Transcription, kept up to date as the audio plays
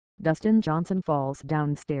Dustin Johnson falls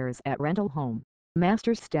downstairs at rental home,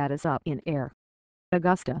 Masters status up in air.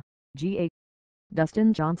 Augusta, GA.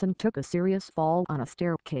 Dustin Johnson took a serious fall on a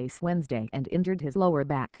staircase Wednesday and injured his lower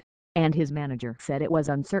back, and his manager said it was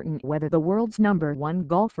uncertain whether the world's #1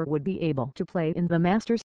 golfer would be able to play in the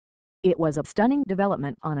Masters. It was a stunning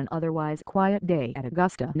development on an otherwise quiet day at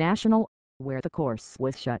Augusta National, where the course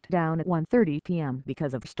was shut down at 1:30 p.m.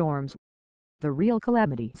 because of storms. The real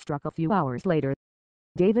calamity struck a few hours later.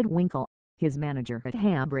 David Winkle, his manager at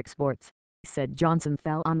Hambrick Sports, said Johnson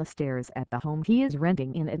fell on the stairs at the home he is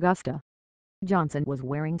renting in Augusta. Johnson was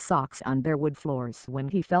wearing socks on bare wood floors when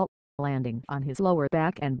he fell, landing on his lower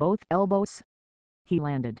back and both elbows. He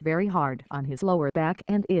landed very hard on his lower back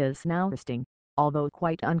and is now resting, although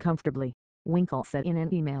quite uncomfortably, Winkle said in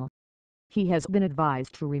an email. He has been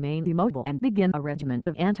advised to remain immobile and begin a regimen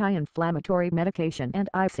of anti-inflammatory medication and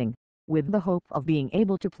icing, with the hope of being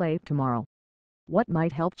able to play tomorrow. What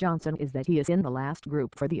might help Johnson is that he is in the last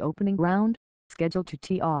group for the opening round, scheduled to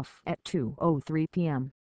tee off at 2:03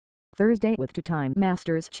 p.m. Thursday with two-time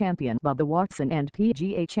Masters champion Bubba Watson and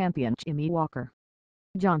PGA champion Jimmy Walker.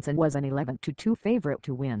 Johnson was an 11-2 favorite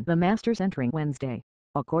to win the Masters entering Wednesday,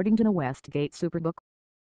 according to the Westgate Superbook.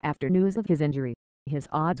 After news of his injury, his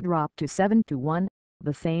odds dropped to 7-1,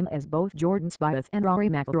 the same as both Jordan Spieth and Rory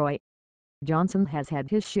McIlroy. Johnson has had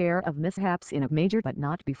his share of mishaps in a major but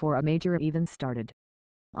not before a major even started.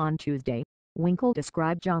 On Tuesday, Winkle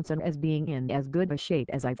described Johnson as being in as good a shape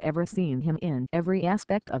as I've ever seen him in every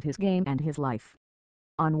aspect of his game and his life.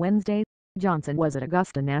 On Wednesday, Johnson was at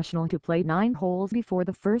Augusta National to play 9 holes before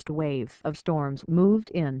the first wave of storms moved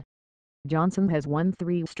in. Johnson has won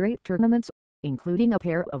 3 straight tournaments, including a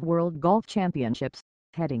pair of World Golf Championships,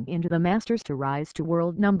 heading into the Masters to rise to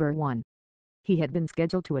world #1. He had been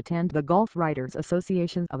scheduled to attend the Golf Writers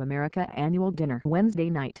Association of America annual dinner Wednesday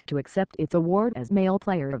night to accept its award as Male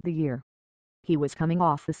Player of the Year. He was coming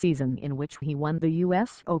off the season in which he won the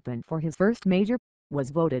U.S. Open for his first major,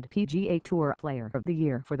 was voted PGA Tour Player of the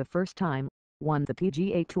Year for the first time, won the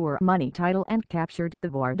PGA Tour money title and captured the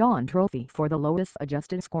Vardon Trophy for the lowest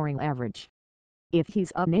adjusted scoring average. If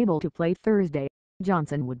he's unable to play Thursday,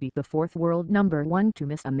 Johnson would be the 4th world #1 to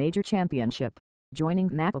miss a major championship, joining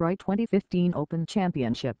McIlroy 2015 Open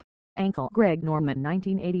Championship, ankle Greg Norman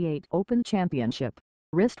 1988 Open Championship,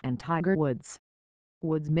 wrist and Tiger Woods.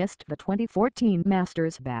 Woods missed the 2014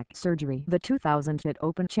 Masters back surgery, the 2008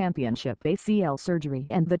 Open Championship ACL surgery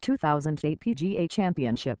and the 2008 PGA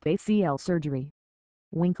Championship ACL surgery.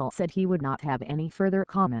 Winkle said he would not have any further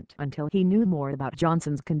comment until he knew more about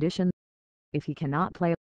Johnson's condition. If he cannot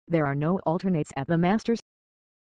play, there are no alternates at the Masters,